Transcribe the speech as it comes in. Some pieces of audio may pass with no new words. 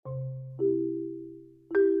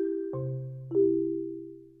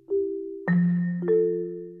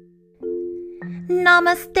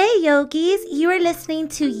Namaste, yogis. You are listening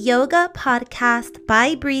to Yoga Podcast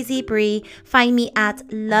by Breezy Bree. Find me at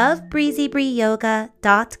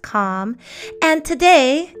lovebreezybreeyoga.com. And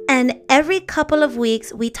today and every couple of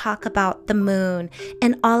weeks, we talk about the moon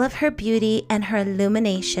and all of her beauty and her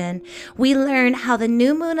illumination. We learn how the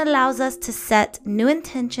new moon allows us to set new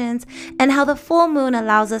intentions and how the full moon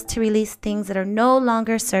allows us to release things that are no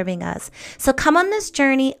longer serving us. So come on this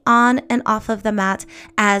journey on and off of the mat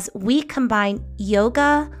as we combine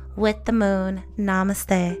yoga with the moon.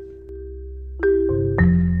 Namaste.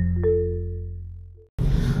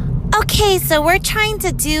 Okay, so we're trying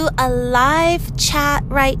to do a live chat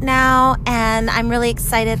right now, and I'm really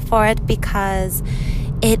excited for it because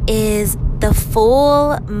it is the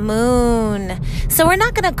full moon. So we're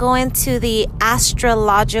not going to go into the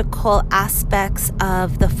astrological aspects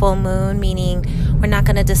of the full moon, meaning we're not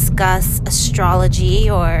going to discuss astrology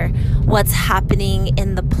or what's happening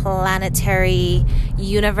in the planetary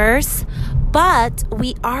universe, but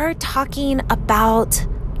we are talking about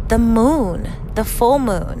the moon, the full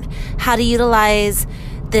moon, how to utilize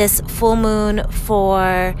this full moon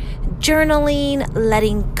for journaling,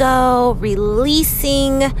 letting go,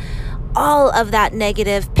 releasing all of that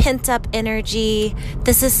negative pent-up energy.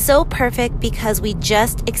 This is so perfect because we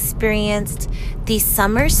just experienced the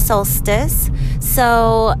summer solstice.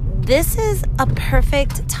 So this is a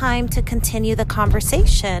perfect time to continue the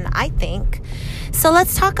conversation, I think. So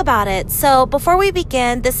let's talk about it. So before we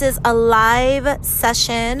begin, this is a live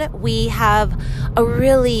session. We have a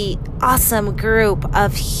really awesome group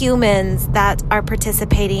of humans that are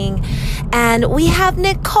participating. And we have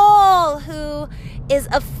Nicole, who is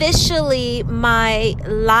officially my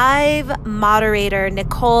live moderator.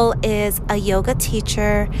 Nicole is a yoga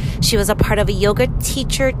teacher. She was a part of a yoga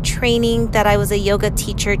teacher training that I was a yoga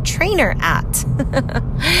teacher trainer at.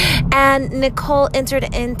 And Nicole entered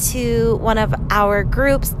into one of our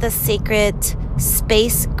groups, the Sacred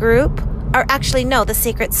Space group. Or actually, no, the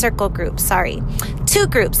Sacred Circle group, sorry. Two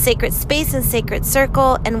groups, Sacred Space and Sacred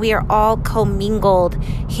Circle, and we are all commingled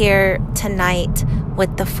here tonight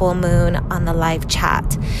with the full moon on the live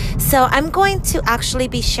chat. So I'm going to actually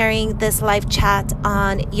be sharing this live chat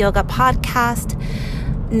on Yoga Podcast.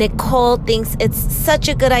 Nicole thinks it's such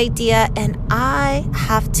a good idea, and I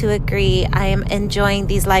have to agree. I am enjoying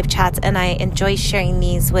these live chats, and I enjoy sharing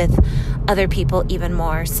these with other people even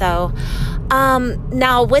more. So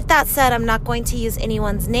now with that said, I'm not going to use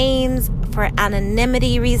anyone's names for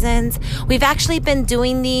anonymity reasons. We've actually been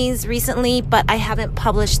doing these recently, but I haven't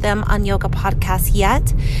published them on Yoga Podcast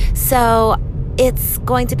yet. So it's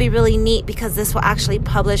going to be really neat because this will actually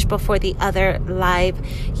publish before the other live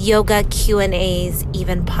yoga Q&As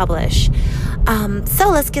even publish. So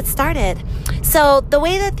let's get started. So the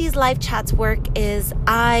way that these live chats work is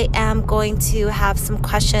I am going to have some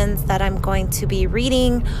questions that I'm going to be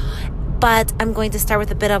reading, but I'm going to start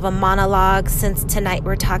with a bit of a monologue since tonight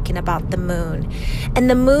we're talking about the moon. And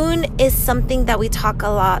the moon is something that we talk a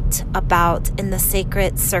lot about in the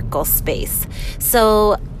Sacred Circle space.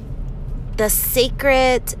 So the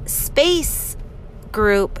Sacred Space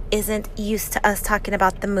group isn't used to us talking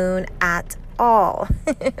about the moon at all.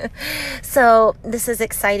 So this is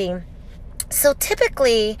exciting. So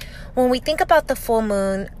typically, when we think about the full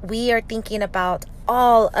moon, we are thinking about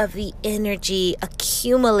all of the energy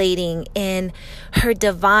accumulating in her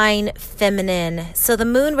divine feminine. So the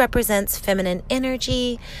moon represents feminine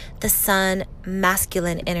energy, the sun,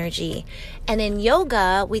 masculine energy. And in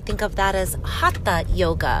yoga, we think of that as hatha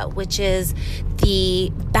yoga, which is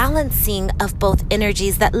the balancing of both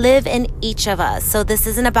energies that live in each of us. So this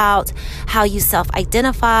isn't about how you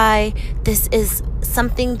self-identify. This is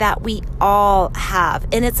something that we all have,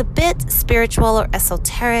 and it's a bit spiritual or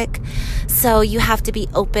esoteric, so you have to be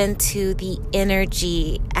open to the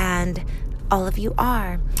energy, and all of you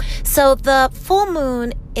are. So the full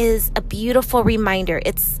moon is a beautiful reminder.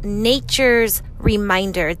 It's nature's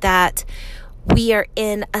reminder that we are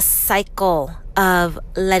in a cycle of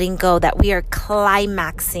letting go, that we are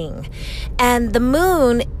climaxing. And the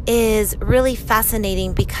moon is really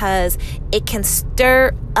fascinating because it can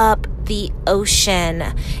stir up the ocean.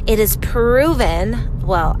 It is proven,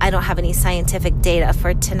 well, I don't have any scientific data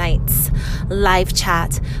for tonight's live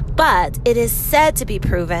chat, but it is said to be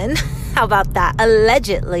proven, how about that,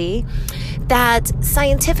 allegedly, that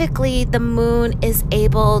scientifically the moon is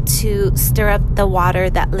able to stir up the water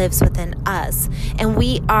that lives within us. And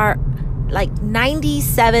we are like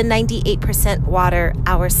 98% water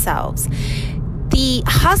ourselves. The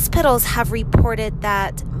hospitals have reported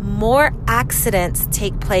that more accidents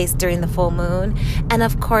take place during the full moon. And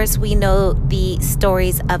of course, we know the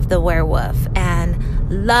stories of the werewolf and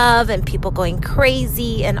love and people going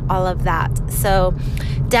crazy and all of that. So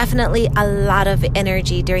definitely a lot of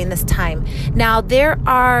energy during this time. Now, there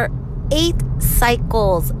are 8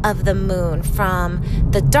 cycles of the moon, from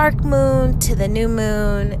the dark moon to the new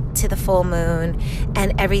moon to the full moon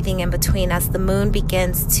and everything in between, as the moon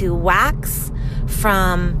begins to wax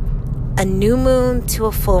from a new moon to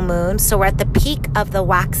a full moon. So we're at the peak of the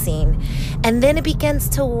waxing, and then it begins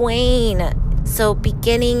to wane. So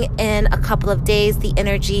beginning in a couple of days, the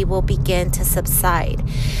energy will begin to subside.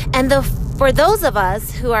 And for those of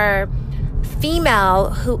us who are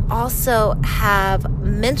female, who also have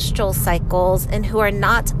menstrual cycles and who are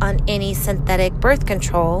not on any synthetic birth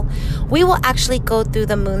control, we will actually go through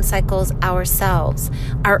the moon cycles ourselves,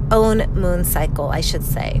 our own moon cycle, I should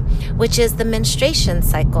say, which is the menstruation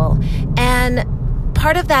cycle. And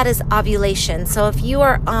part of that is ovulation. So if you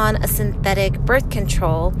are on a synthetic birth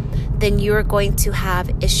control, then you're going to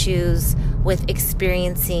have issues with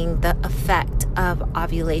experiencing the effect of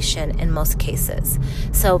ovulation in most cases.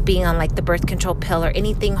 So being on like the birth control pill or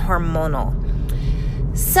anything hormonal.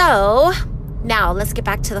 So now let's get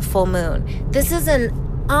back to the full moon. This is an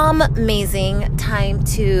amazing time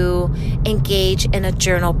to engage in a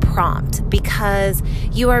journal prompt, because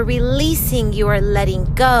you are releasing, you are letting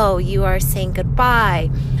go, you are saying goodbye.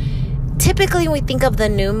 Typically, when we think of the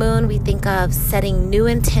new moon, we think of setting new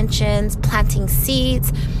intentions, planting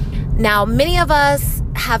seeds. Now, many of us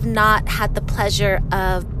have not had the pleasure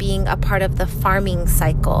of being a part of the farming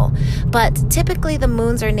cycle, but typically the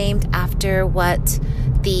moons are named after what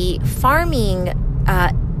the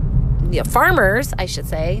farmers, I should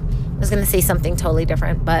say. I was going to say something totally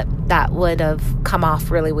different, but that would have come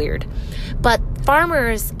off really weird. But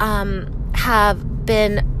farmers have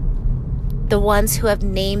been the ones who have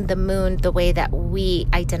named the moon the way that we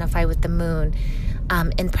identify with the moon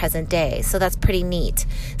in present day. So that's pretty neat.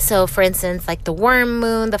 So for instance, like the worm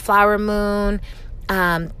moon, the flower moon,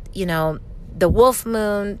 the wolf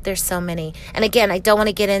moon, there's so many. And again, I don't want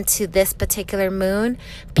to get into this particular moon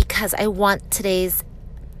because I want today's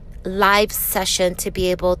live session to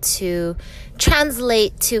be able to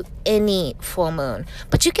translate to any full moon.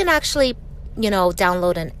 But you can actually,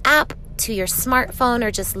 download an app to your smartphone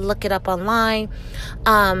or just look it up online.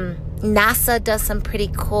 NASA does some pretty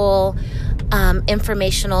cool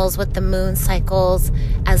informationals with the moon cycles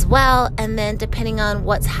as well. And then depending on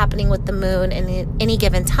what's happening with the moon in any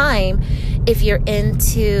given time, if you're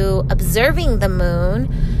into observing the moon,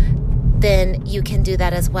 then you can do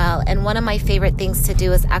that as well. And one of my favorite things to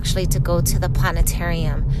do is actually to go to the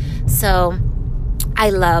planetarium. So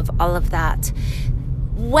I love all of that.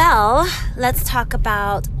 Well, let's talk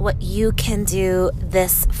about what you can do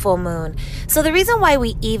this full moon. So the reason why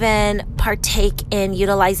we even partake in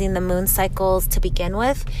utilizing the moon cycles to begin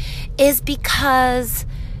with is because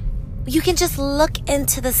you can just look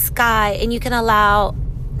into the sky and you can allow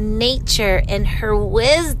nature and her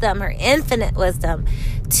wisdom, her infinite wisdom,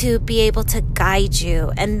 to be able to guide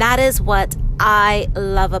you. And that is what I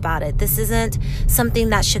love about it. This isn't something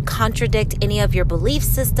that should contradict any of your belief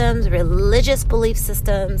systems, religious belief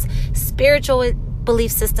systems, spiritual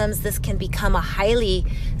belief systems. This can become a highly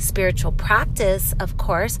spiritual practice, of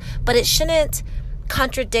course, but it shouldn't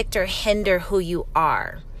contradict or hinder who you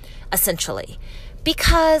are, essentially.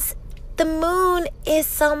 Because the moon is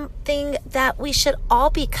something that we should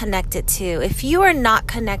all be connected to. If you are not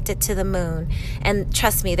connected to the moon, and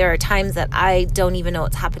trust me, there are times that I don't even know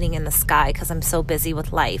what's happening in the sky because I'm so busy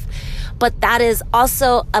with life. But that is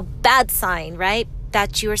also a bad sign, right?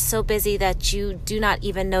 That you are so busy that you do not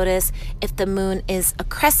even notice if the moon is a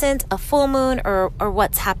crescent, a full moon, or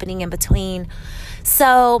what's happening in between.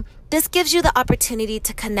 So this gives you the opportunity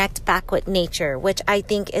to connect back with nature, which I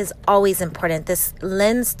think is always important. This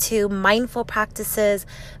lends to mindful practices,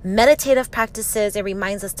 meditative practices. It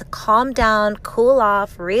reminds us to calm down, cool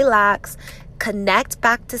off, relax, connect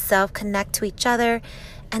back to self, connect to each other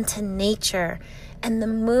and to nature. And the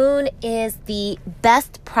moon is the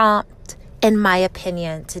best prompt, in my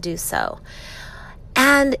opinion, to do so.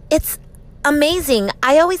 And it's amazing.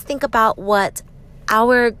 I always think about what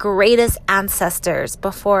our greatest ancestors,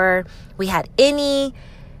 before we had any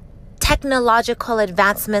technological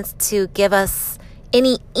advancements to give us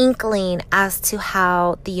any inkling as to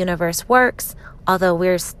how the universe works, although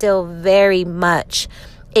we're still very much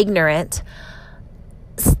ignorant.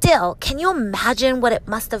 Still, can you imagine what it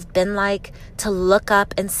must have been like to look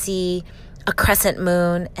up and see a crescent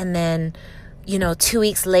moon and then, 2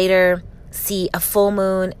 weeks later see a full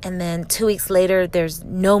moon, and then 2 weeks later there's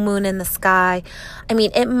no moon in the sky? I mean,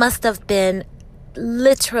 it must have been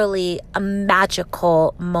literally a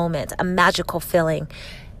magical moment, a magical feeling.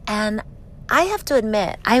 And I have to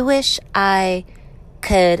admit, I wish I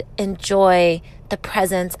could enjoy the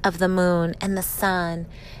presence of the moon and the sun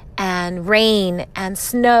and rain and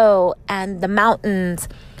snow and the mountains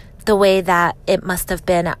the way that it must have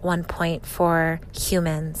been at one point for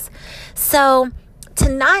humans. So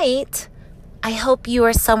tonight, I hope you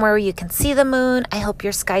are somewhere where you can see the moon. I hope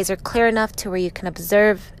your skies are clear enough to where you can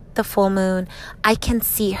observe the full moon. I can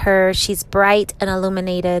see her. She's bright and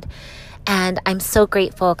illuminated. And I'm so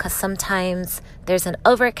grateful because sometimes there's an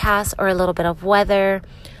overcast or a little bit of weather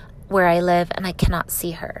where I live and I cannot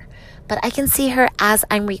see her. But I can see her as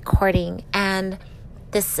I'm recording, and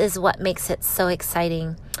this is what makes it so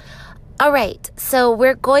exciting. All right, so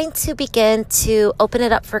we're going to begin to open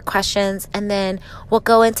it up for questions, and then we'll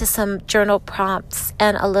go into some journal prompts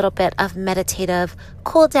and a little bit of meditative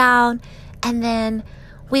cool down, and then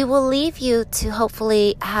we will leave you to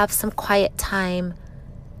hopefully have some quiet time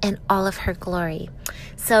in all of her glory.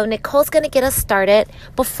 So Nicole's going to get us started.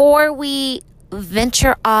 Before we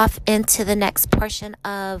venture off into the next portion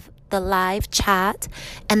of the live chat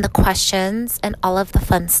and the questions and all of the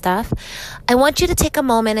fun stuff, I want you to take a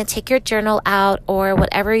moment and take your journal out or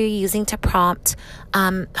whatever you're using to prompt.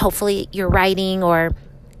 Hopefully you're writing or,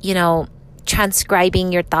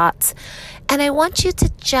 transcribing your thoughts. And I want you to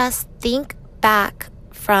just think back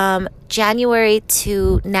from January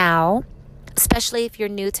to now, especially if you're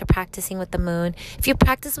new to practicing with the moon. If you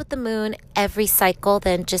practice with the moon every cycle,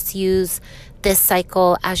 then just use this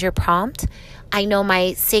cycle as your prompt. I know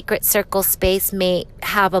my Sacred Circle space may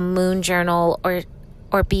have a moon journal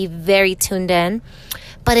or be very tuned in.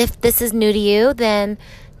 But if this is new to you, then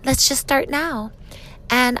let's just start now.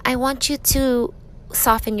 And I want you to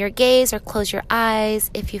soften your gaze or close your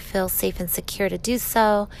eyes if you feel safe and secure to do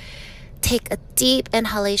so. Take a deep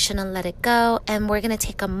inhalation and let it go. And we're going to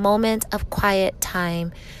take a moment of quiet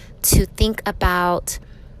time to think about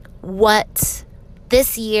what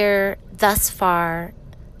this year thus far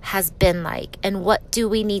has been like, and what do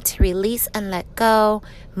we need to release and let go,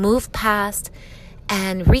 move past,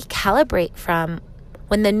 and recalibrate from.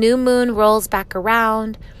 When the new moon rolls back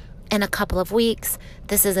around in a couple of weeks,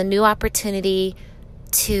 this is a new opportunity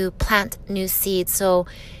to plant new seeds. So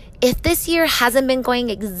if this year hasn't been going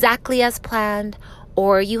exactly as planned,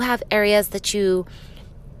 or you have areas that you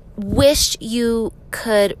wish you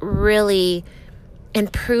could really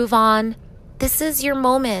improve on, this is your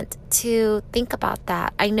moment to think about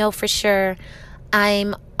that. I know for sure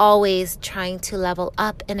I'm always trying to level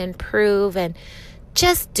up and improve and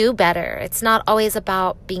just do better. It's not always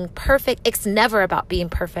about being perfect. It's never about being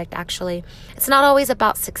perfect, actually. It's not always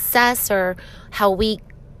about success or how we,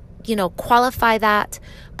 qualify that,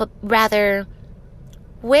 but rather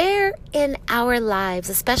where in our lives,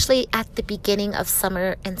 especially at the beginning of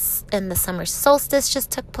summer and the summer solstice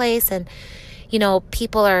just took place, and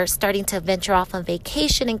people are starting to venture off on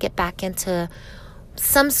vacation and get back into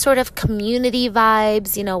some sort of community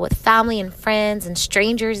vibes, with family and friends and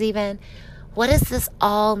strangers even. What does this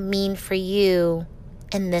all mean for you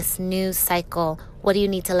in this new cycle? What do you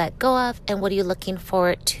need to let go of? And what are you looking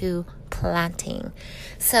forward to planting?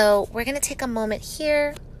 So we're going to take a moment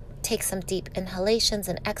here, take some deep inhalations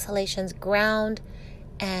and exhalations, ground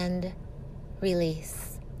and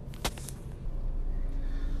release.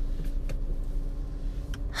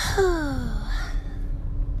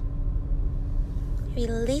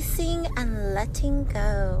 Releasing and letting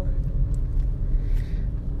go.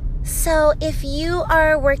 So if you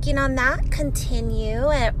are working on that, continue,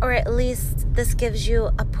 or at least this gives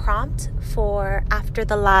you a prompt for after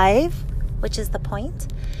the live, which is the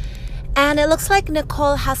point. And it looks like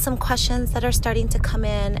Nicole has some questions that are starting to come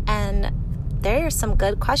in, and there are some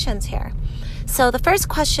good questions here. So the first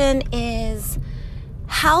question is,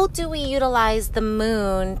 how do we utilize the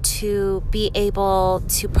moon to be able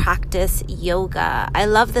to practice yoga? I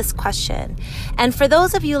love this question. And for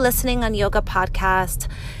those of you listening on Yoga Podcast,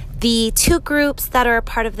 the two groups that are a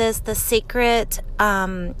part of this, the Sacred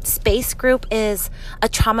Space group is a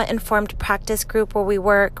trauma-informed practice group where we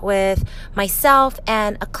work with myself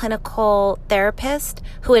and a clinical therapist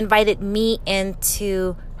who invited me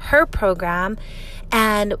into her program.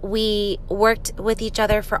 And we worked with each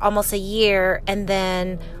other for almost a year, and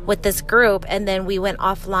then with this group, and then we went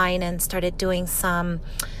offline and started doing some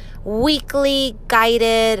weekly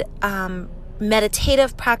guided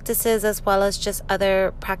meditative practices as well as just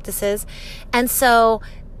other practices. And so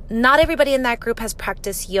not everybody in that group has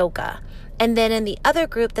practiced yoga. And then in the other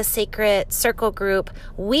group, the Sacred Circle group,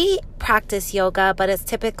 we practice yoga, but it's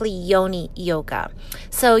typically yoni yoga.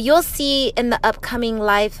 So you'll see in the upcoming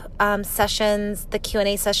live sessions, the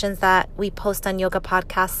Q&A sessions that we post on Yoga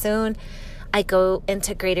Podcast soon, I go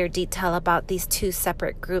into greater detail about these two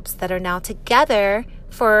separate groups that are now together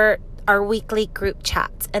for our weekly group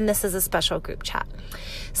chats, and this is a special group chat.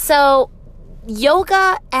 So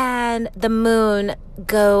yoga and the moon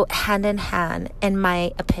go hand in hand, in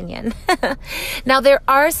my opinion. Now, there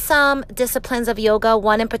are some disciplines of yoga,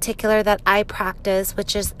 one in particular that I practice,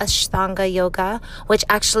 which is Ashtanga yoga, which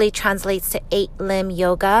actually translates to 8-limb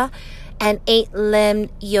yoga. And 8-limb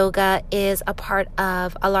yoga is a part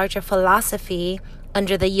of a larger philosophy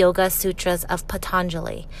under the Yoga Sutras of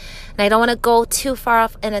Patanjali. And I don't want to go too far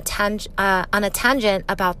off on a tangent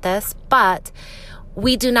about this, but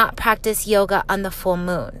we do not practice yoga on the full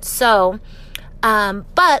moon. So,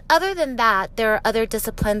 but other than that, there are other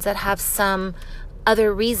disciplines that have some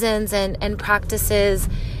other reasons and practices.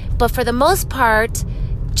 But for the most part,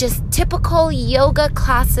 just typical yoga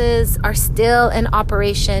classes are still in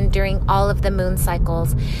operation during all of the moon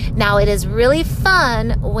cycles. Now, it is really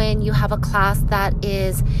fun when you have a class that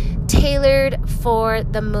is tailored for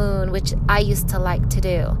the moon, which I used to like to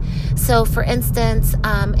do. So for instance,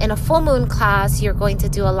 in a full moon class, you're going to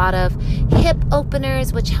do a lot of hip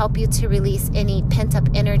openers, which help you to release any pent up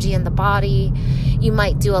energy in the body. You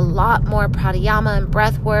might do a lot more pranayama and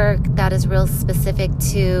breath work that is real specific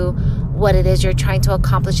to what it is you're trying to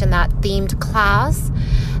accomplish in that themed class,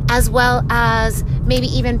 as well as maybe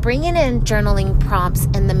even bringing in journaling prompts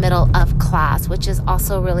in the middle of class, which is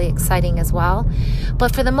also really exciting as well.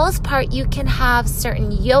 But for the most part, you can have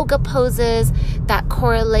certain yoga poses that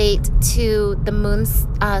correlate to the moon's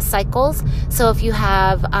cycles. So if you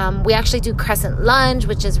have, we actually do crescent lunge,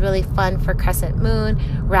 which is really fun for crescent moon,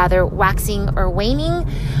 rather waxing or waning.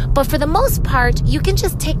 But for the most part, you can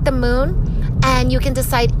just take the moon and you can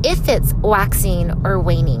decide if it's waxing or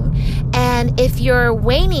waning. And if you're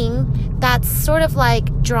waning, that's sort of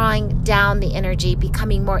like drawing down the energy,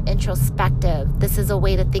 becoming more introspective. This is a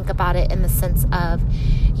way to think about it in the sense of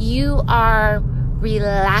you are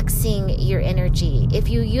relaxing your energy. If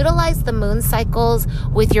you utilize the moon cycles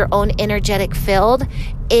with your own energetic field,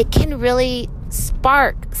 it can really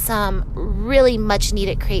spark some really much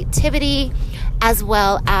needed creativity, as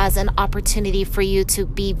well as an opportunity for you to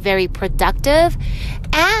be very productive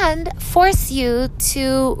and force you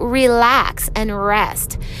to relax and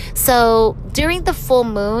rest. So during the full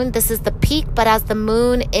moon, this is the peak, but as the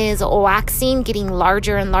moon is waxing, getting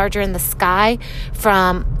larger and larger in the sky,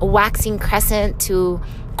 from waxing crescent to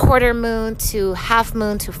quarter moon to half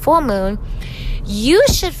moon to full moon, you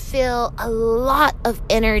should feel a lot of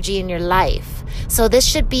energy in your life. So this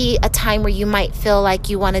should be a time where you might feel like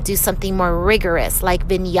you want to do something more rigorous, like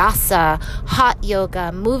vinyasa, hot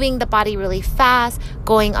yoga, moving the body really fast,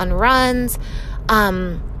 going on runs,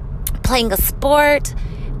 playing a sport,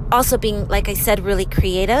 also being, like I said, really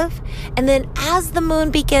creative. And then as the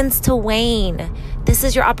moon begins to wane, this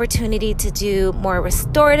is your opportunity to do more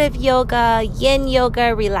restorative yoga, yin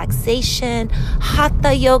yoga, relaxation,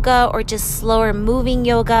 hatha yoga, or just slower moving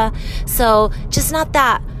yoga. So just not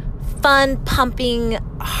that fun, pumping,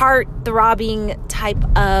 heart-throbbing type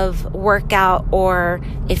of workout, or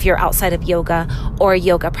if you're outside of yoga, or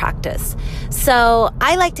yoga practice. So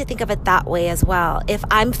I like to think of it that way as well. If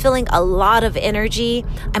I'm feeling a lot of energy,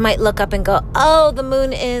 I might look up and go, oh, the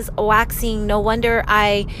moon is waxing. No wonder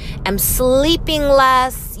I am sleeping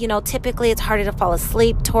less. You know, typically it's harder to fall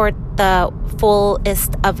asleep toward the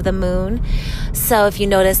fullest of the moon. So if you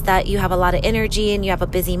notice that you have a lot of energy and you have a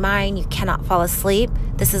busy mind, you cannot fall asleep,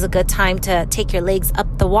 this is a good time to take your legs up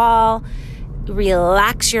the wall,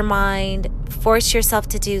 relax your mind, force yourself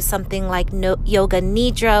to do something like yoga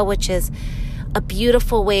nidra, which is a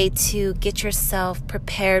beautiful way to get yourself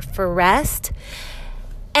prepared for rest.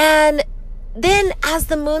 And then as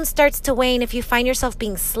the moon starts to wane, if you find yourself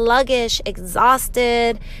being sluggish,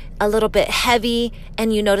 exhausted, a little bit heavy,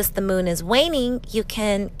 and you notice the moon is waning, you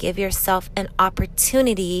can give yourself an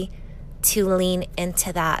opportunity to lean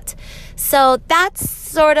into that. So that's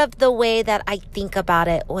sort of the way that I think about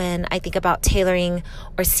it when I think about tailoring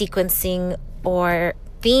or sequencing or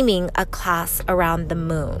theming a class around the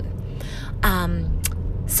moon.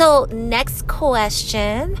 So next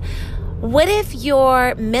question. What if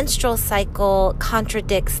your menstrual cycle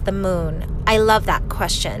contradicts the moon? I love that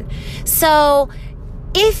question. So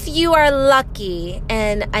if you are lucky,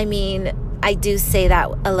 and I mean, I do say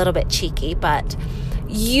that a little bit cheeky, but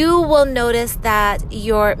you will notice that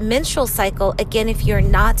your menstrual cycle, again, if you're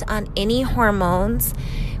not on any hormones,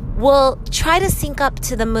 will try to sync up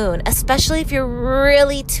to the moon, especially if you're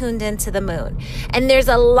really tuned into the moon. And there's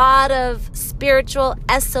a lot of spiritual,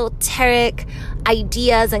 esoteric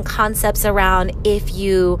ideas and concepts around if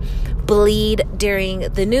you bleed during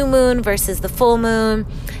the new moon versus the full moon,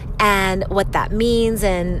 and what that means,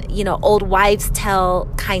 and, you know, old wives'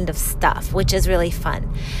 tale kind of stuff, which is really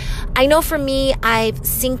fun. I know for me, I've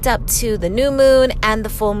synced up to the new moon and the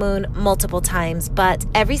full moon multiple times, but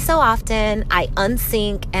every so often I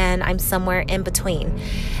unsync and I'm somewhere in between.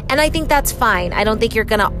 And I think that's fine. I don't think you're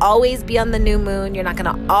going to always be on the new moon. You're not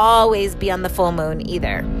going to always be on the full moon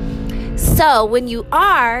either. So when you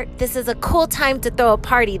are, this is a cool time to throw a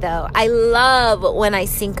party though. I love when I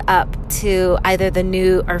sync up to either the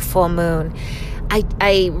new or full moon.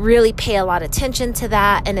 I really pay a lot of attention to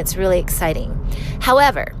that, and it's really exciting.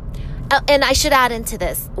 However, and I should add into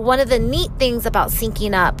this, one of the neat things about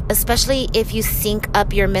syncing up, especially if you sync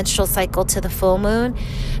up your menstrual cycle to the full moon,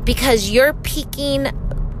 because you're peaking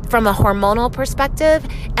from a hormonal perspective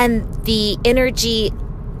and the energy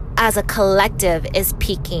as a collective is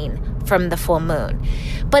peaking from the full moon.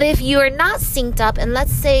 But if you are not synced up, and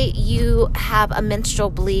let's say you have a menstrual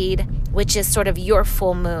bleed, which is sort of your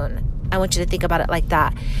full moon, I want you to think about it like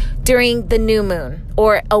that, during the new moon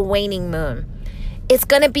or a waning moon, it's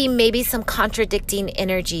going to be maybe some contradicting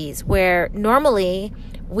energies where normally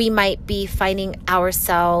we might be finding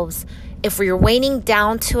ourselves, if we're waning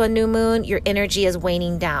down to a new moon, your energy is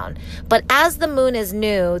waning down. But as the moon is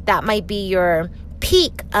new, that might be your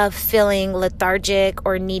peak of feeling lethargic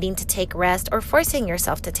or needing to take rest or forcing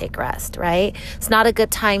yourself to take rest, right? It's not a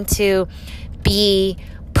good time to be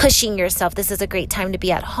pushing yourself. This is a great time to be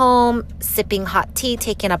at home, sipping hot tea,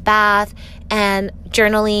 taking a bath, and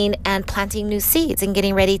journaling and planting new seeds and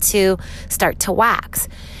getting ready to start to wax.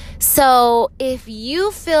 So if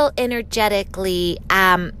you feel energetically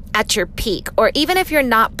at your peak, or even if you're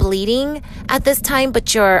not bleeding at this time,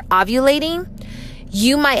 but you're ovulating,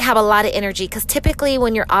 you might have a lot of energy, because typically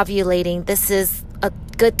when you're ovulating, this is a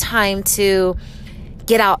good time to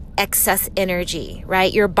get out excess energy,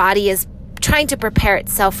 right? Your body is trying to prepare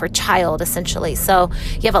itself for child, essentially. So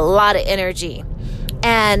you have a lot of energy.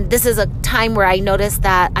 And this is a time where I notice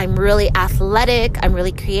that I'm really athletic, I'm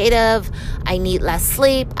really creative, I need less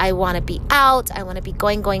sleep, I want to be out, I want to be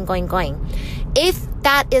going. If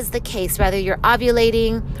that is the case, whether you're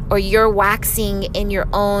ovulating or you're waxing in your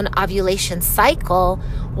own ovulation cycle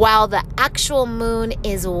while the actual moon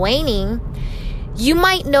is waning, you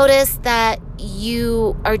might notice that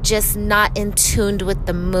you are just not in tune with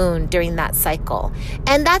the moon during that cycle.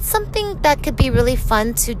 And that's something that could be really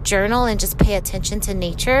fun to journal and just pay attention to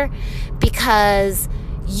nature, because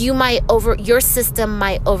your system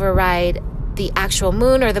might override the actual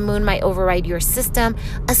moon, or the moon might override your system,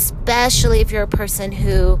 especially if you're a person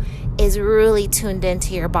who is really tuned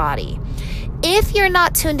into your body. If you're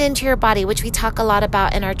not tuned into your body, which we talk a lot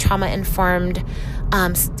about in our trauma-informed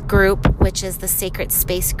group, which is the Sacred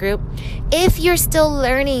Space group, if you're still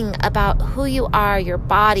learning about who you are, your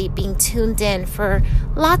body, being tuned in for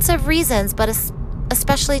lots of reasons, but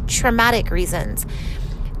especially traumatic reasons,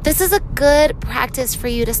 this is a good practice for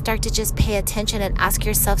you to start to just pay attention and ask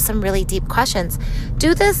yourself some really deep questions.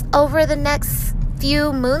 Do this over the next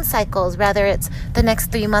few moon cycles, whether it's the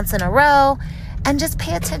next 3 months in a row, and just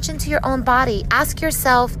pay attention to your own body. Ask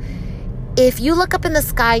yourself, if you look up in the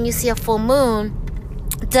sky and you see a full moon,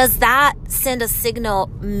 does that send a signal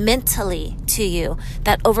mentally to you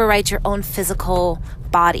that overrides your own physical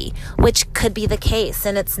body? Which could be the case,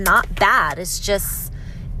 and it's not bad. It's just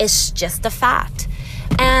a fact.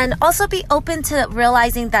 And also be open to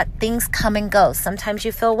realizing that things come and go. Sometimes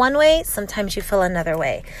you feel one way, sometimes you feel another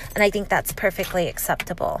way. And I think that's perfectly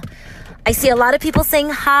acceptable. I see a lot of people saying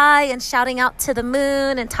hi and shouting out to the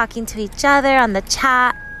moon and talking to each other on the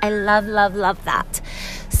chat. I love that.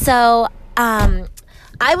 So,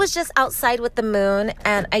 I was just outside with the moon,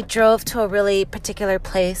 and I drove to a really particular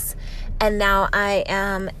place, and now I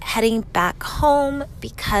am heading back home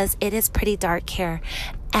because it is pretty dark here,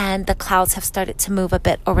 and the clouds have started to move a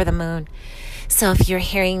bit over the moon. So if you're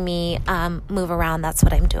hearing me move around, that's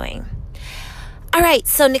what I'm doing. All right,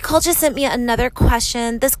 so Nicole just sent me another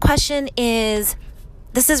question. This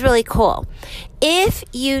is really cool. If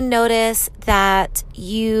you notice that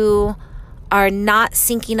you are not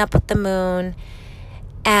syncing up with the moon,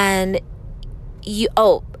 and you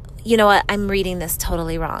know what? I'm reading this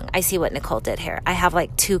totally wrong. I see what Nicole did here. I have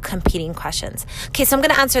like two competing questions. Okay, so I'm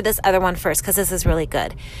going to answer this other one first because this is really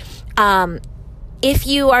good. If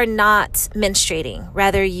you are not menstruating,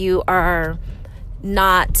 rather you are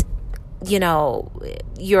not,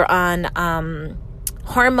 you're on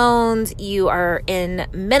hormones, you are in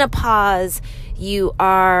menopause, you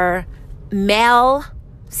are male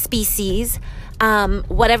species,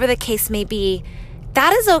 whatever the case may be,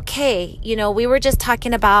 that is okay. We were just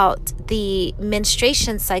talking about the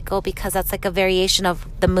menstruation cycle because that's like a variation of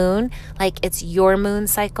the moon. Like it's your moon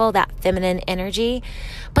cycle, that feminine energy.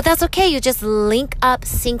 But that's okay. You just sync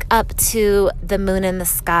up to the moon in the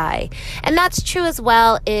sky. And that's true as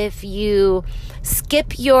well if you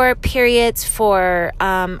skip your periods for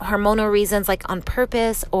hormonal reasons, like on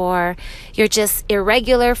purpose, or you're just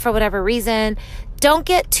irregular for whatever reason. Don't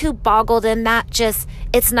get too boggled in that.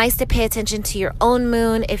 It's nice to pay attention to your own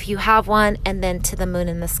moon if you have one, and then to the moon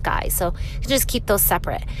in the sky. So you just keep those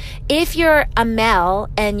separate. If you're a male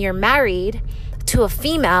and you're married to a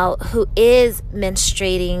female who is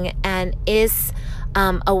menstruating and is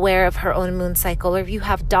aware of her own moon cycle, or if you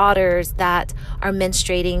have daughters that are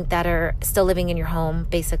menstruating that are still living in your home,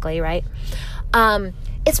 basically, right?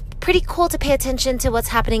 It's pretty cool to pay attention to what's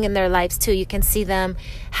happening in their lives too. You can see them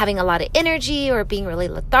having a lot of energy or being really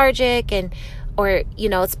lethargic, or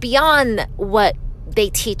it's beyond what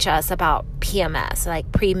they teach us about PMS,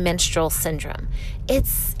 like premenstrual syndrome.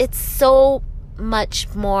 It's so much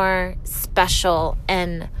more special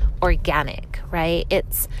and organic, right?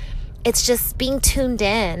 It's just being tuned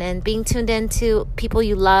in and being tuned into people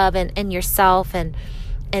you love and yourself and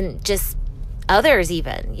just others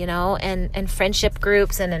even, and friendship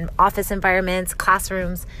groups and in office environments,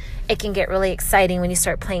 classrooms. It can get really exciting when you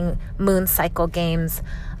start playing moon cycle games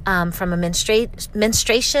from a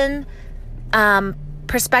menstruation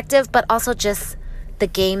perspective, but also just the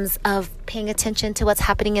games of paying attention to what's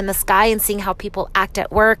happening in the sky and seeing how people act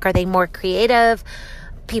at work. Are they more creative?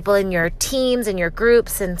 People in your teams and your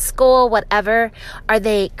groups in school, whatever, are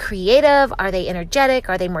they creative? Are they energetic?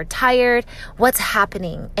 Are they more tired? What's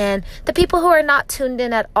happening? And the people who are not tuned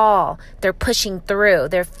in at all, they're pushing through.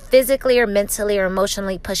 They're physically or mentally or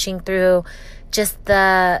emotionally pushing through just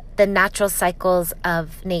the natural cycles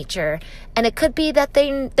of nature. And it could be that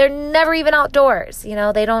they're never even outdoors.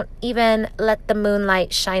 They don't even let the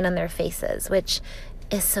moonlight shine on their faces, which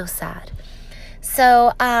is so sad.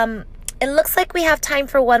 So, it looks like we have time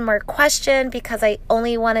for one more question because I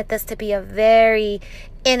only wanted this to be a very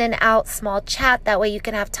in and out small chat. That way you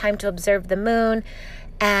can have time to observe the moon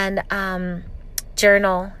and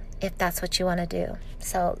journal if that's what you want to do.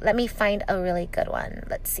 So let me find a really good one.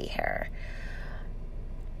 Let's see here.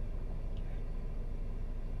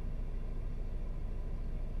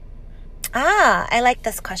 I like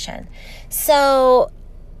this question. So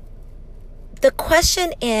the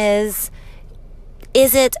question is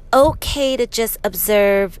it okay to just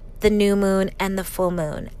observe the new moon and the full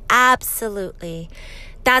moon? Absolutely.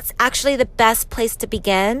 That's actually the best place to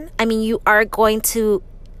begin. I mean, you are going to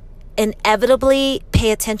inevitably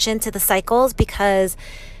pay attention to the cycles because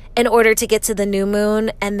in order to get to the new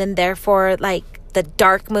moon and then therefore like the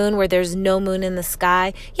dark moon where there's no moon in the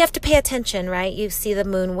sky, you have to pay attention, right? You see the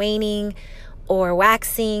moon waning or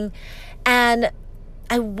waxing. And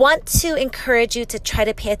I want to encourage you to try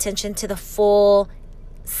to pay attention to the full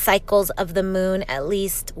cycles of the moon at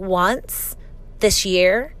least once this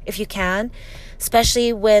year, if you can,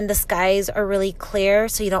 especially when the skies are really clear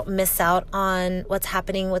so you don't miss out on what's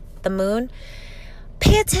happening with the moon.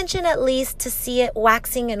 Pay attention at least to see it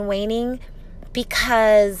waxing and waning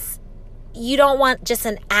because you don't want just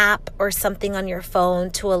an app or something on your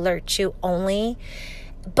phone to alert you only.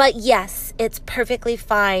 But yes, it's perfectly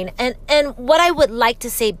fine. And what I would like to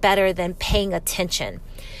say better than paying attention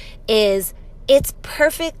is it's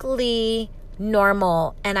perfectly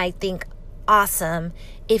normal and I think awesome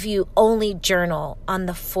if you only journal on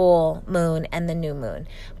the full moon and the new moon,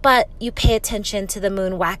 but you pay attention to the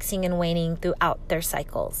moon waxing and waning throughout their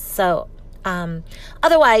cycles. So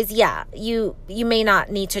otherwise, yeah, you may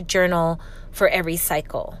not need to journal for every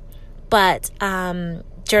cycle, but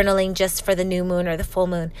journaling just for the new moon or the full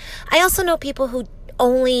moon. I also know people who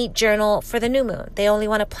only journal for the new moon. They only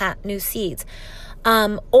want to plant new seeds.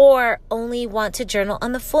 Or only want to journal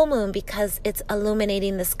on the full moon because it's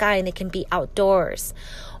illuminating the sky and they can be outdoors.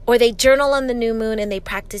 Or they journal on the new moon and they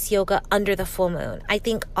practice yoga under the full moon. I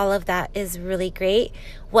think all of that is really great.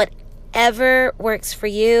 Whatever works for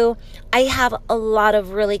you. I have a lot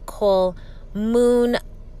of really cool moon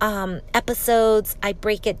episodes. I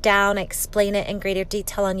break it down. I explain it in greater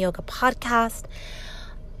detail on Yoga Podcast,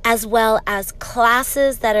 as well as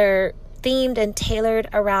classes that are themed and tailored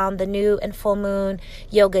around the new and full moon,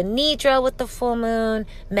 yoga nidra with the full moon,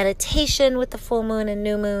 meditation with the full moon and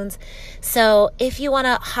new moons. So if you want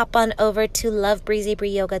to hop on over to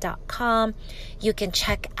lovebreezybreeyoga.com, you can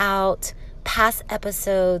check out past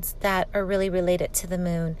episodes that are really related to the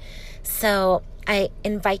moon. So I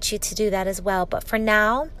invite you to do that as well. But for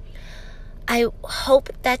now, I hope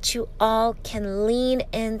that you all can lean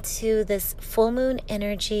into this full moon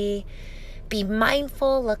energy. Be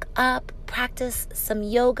mindful, look up, practice some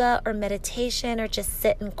yoga or meditation, or just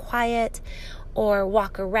sit in quiet, or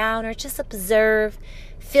walk around, or just observe,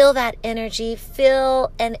 feel that energy,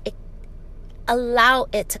 feel and allow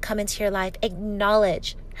it to come into your life.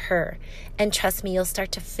 Acknowledge her. And trust me, you'll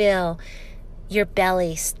start to feel your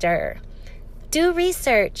belly stir. Do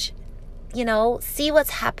research, see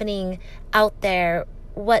what's happening out there,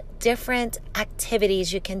 what different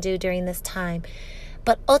activities you can do during this time.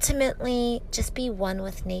 But ultimately, just be one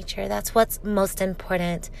with nature. That's what's most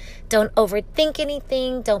important. Don't overthink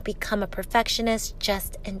anything. Don't become a perfectionist.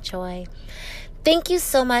 Just enjoy. Thank you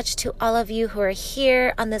so much to all of you who are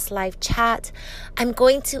here on this live chat. I'm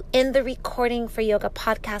going to end the recording for Yoga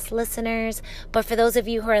Podcast listeners, but for those of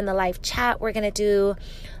you who are in the live chat, we're going to do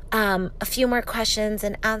a few more questions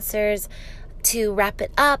and answers to wrap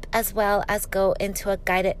it up, as well as go into a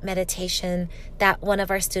guided meditation that one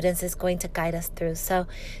of our students is going to guide us through. So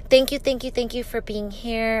thank you for being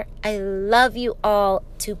here. I love you all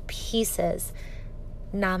to pieces.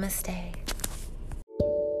 Namaste.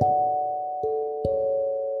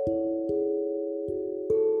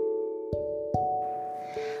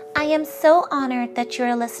 I am so honored that you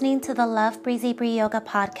are listening to the Love Breezy Bree Yoga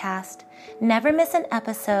podcast. Never miss an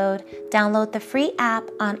episode. Download the free app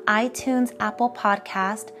on iTunes, Apple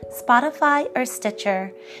Podcast, Spotify, or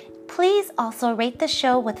Stitcher. Please also rate the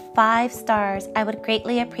show with 5 stars. I would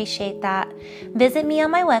greatly appreciate that. Visit me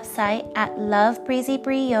on my website at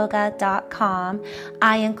lovebreezybreeyoga.com.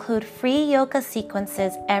 I include free yoga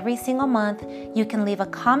sequences every single month. You can leave a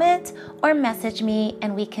comment or message me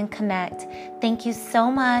and we can connect. Thank you so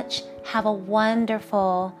much. Have a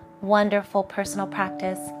wonderful, wonderful personal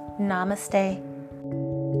practice. Namaste.